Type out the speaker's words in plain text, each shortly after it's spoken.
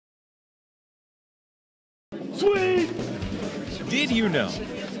Sweet! Did you know?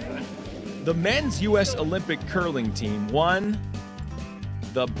 The men's U.S. Olympic curling team won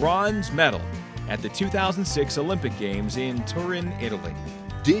the bronze medal at the 2006 Olympic Games in Turin, Italy.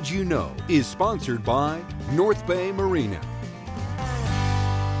 Did You Know is sponsored by North Bay Marina.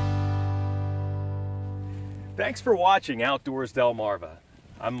 Thanks for watching Outdoors Delmarva.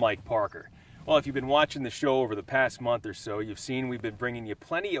 I'm Mike Parker. Well, if you've been watching the show over the past month or so, you've seen we've been bringing you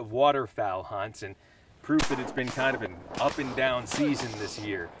plenty of waterfowl hunts and proof that it's been kind of an up and down season this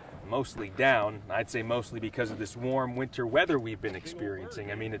year. Mostly down, I'd say mostly because of this warm winter weather we've been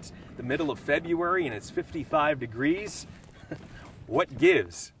experiencing. I mean, it's the middle of February and it's 55 degrees. What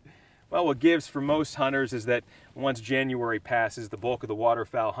gives? Well, what gives for most hunters is that once January passes, the bulk of the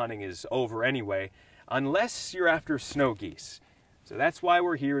waterfowl hunting is over anyway, unless you're after snow geese. So that's why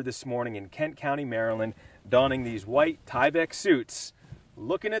we're here this morning in Kent County, Maryland, donning these white Tyvek suits,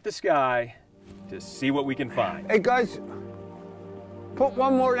 looking at the sky to see what we can find. Hey guys, put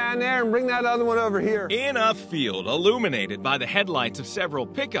one more down there and bring that other one over here. In a field illuminated by the headlights of several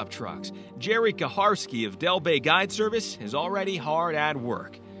pickup trucks, Jerry Kaharski of Del Bay Guide Service is already hard at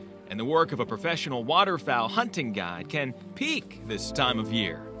work. And the work of a professional waterfowl hunting guide can peak this time of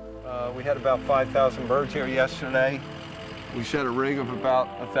year. We had about 5,000 birds here yesterday. We set a rig of about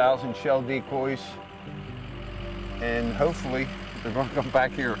 1,000 shell decoys. And hopefully they're going to come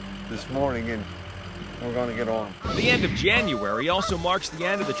back here this morning and we're going to get on. The end of January also marks the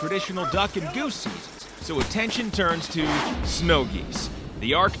end of the traditional duck and goose seasons, so attention turns to snow geese,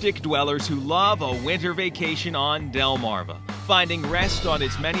 the Arctic dwellers who love a winter vacation on Delmarva, finding rest on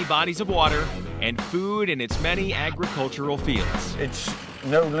its many bodies of water and food in its many agricultural fields. It's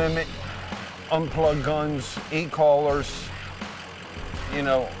no limit, unplug guns, e-collars, you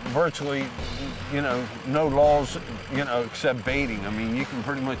know, virtually, you know, no laws, you know, except baiting. I mean, you can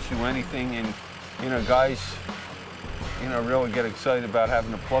pretty much do anything, and, you know, guys, you know, really get excited about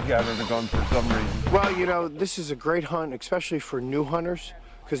having a plug out of the gun for some reason. Well, you know, this is a great hunt, especially for new hunters,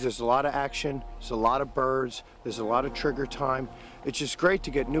 because there's a lot of action, there's a lot of birds, there's a lot of trigger time. It's just great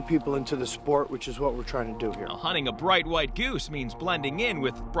to get new people into the sport, which is what we're trying to do here. Now, hunting a bright white goose means blending in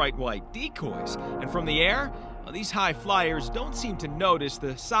with bright white decoys, and from the air, well, these high flyers don't seem to notice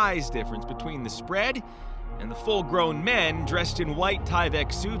the size difference between the spread and the full-grown men dressed in white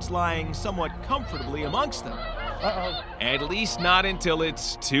Tyvek suits lying somewhat comfortably amongst them. At least not until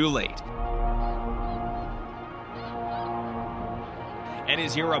it's too late. And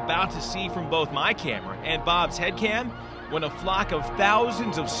as you're about to see from both my camera and Bob's head cam, when a flock of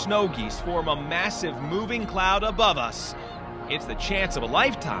thousands of snow geese form a massive moving cloud above us, it's the chance of a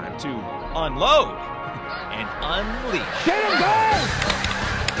lifetime to unload and unleash. Get him, guys!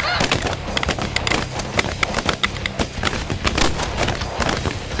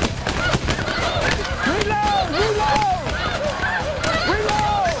 Reload! Reload!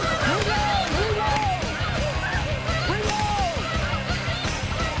 Reload! Reload! Reload!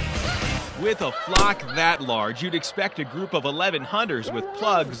 With a flock that large, you'd expect a group of 11 hunters with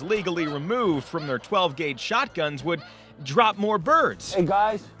plugs legally removed from their 12-gauge shotguns would drop more birds. Hey,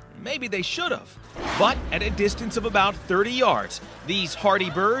 guys. Maybe they should have. But at a distance of about 30 yards, these hardy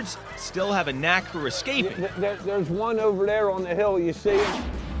birds still have a knack for escaping. There's one over there on the hill, you see him?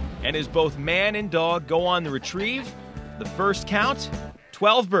 And as both man and dog go on the retrieve, the first count,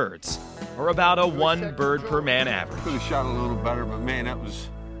 12 birds, or about a 1 bird per man average. Could have shot a little better, but man, that was,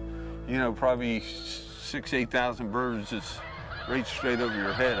 you know, probably 6,000 to 8,000 birds just right straight over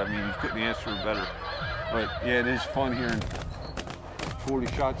your head. I mean, you couldn't ask for better. But yeah, it is fun hearing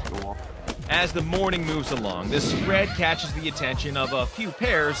 40 shots go off. As the morning moves along, the spread catches the attention of a few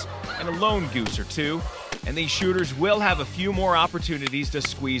pairs and a lone goose or two, and these shooters will have a few more opportunities to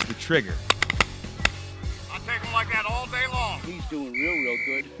squeeze the trigger. I'll take him like that all day long. He's doing real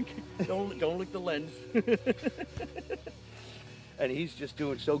good. Don't lick the lens. And he's just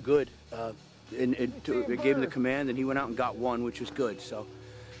doing so good. They gave him the command, and he went out and got one, which was good. So,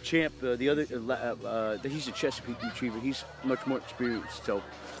 Champ, the other, he's a Chesapeake retriever. He's much more experienced, so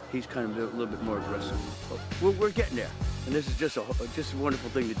he's kind of a little bit more aggressive. But we're getting there, and this is just a wonderful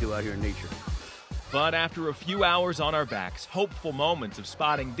thing to do out here in nature. But after a few hours on our backs, hopeful moments of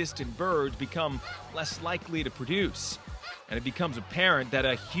spotting distant birds become less likely to produce. And it becomes apparent that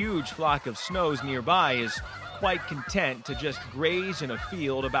a huge flock of snows nearby is quite content to just graze in a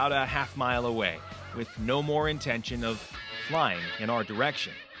field about a half-mile away, with no more intention of flying in our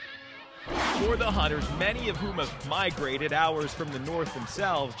direction. For the hunters, many of whom have migrated hours from the north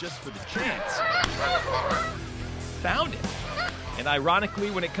themselves just for the chance, found it. And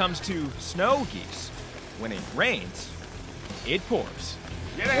ironically, when it comes to snow geese, when it rains, it pours.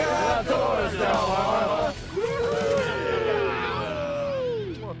 Get out outdoors, Delmarva.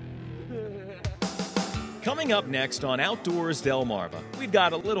 Coming up next on Outdoors Delmarva, we've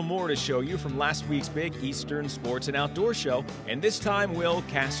got a little more to show you from last week's big Eastern Sports and Outdoor Show, and this time we'll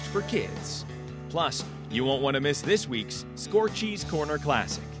cast for kids. Plus, you won't want to miss this week's Scorchy's Corner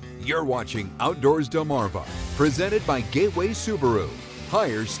Classic. You're watching Outdoors Delmarva, presented by Gateway Subaru.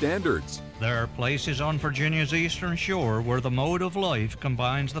 Higher standards. There are places on Virginia's eastern shore where the mode of life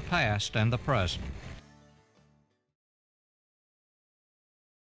combines the past and the present.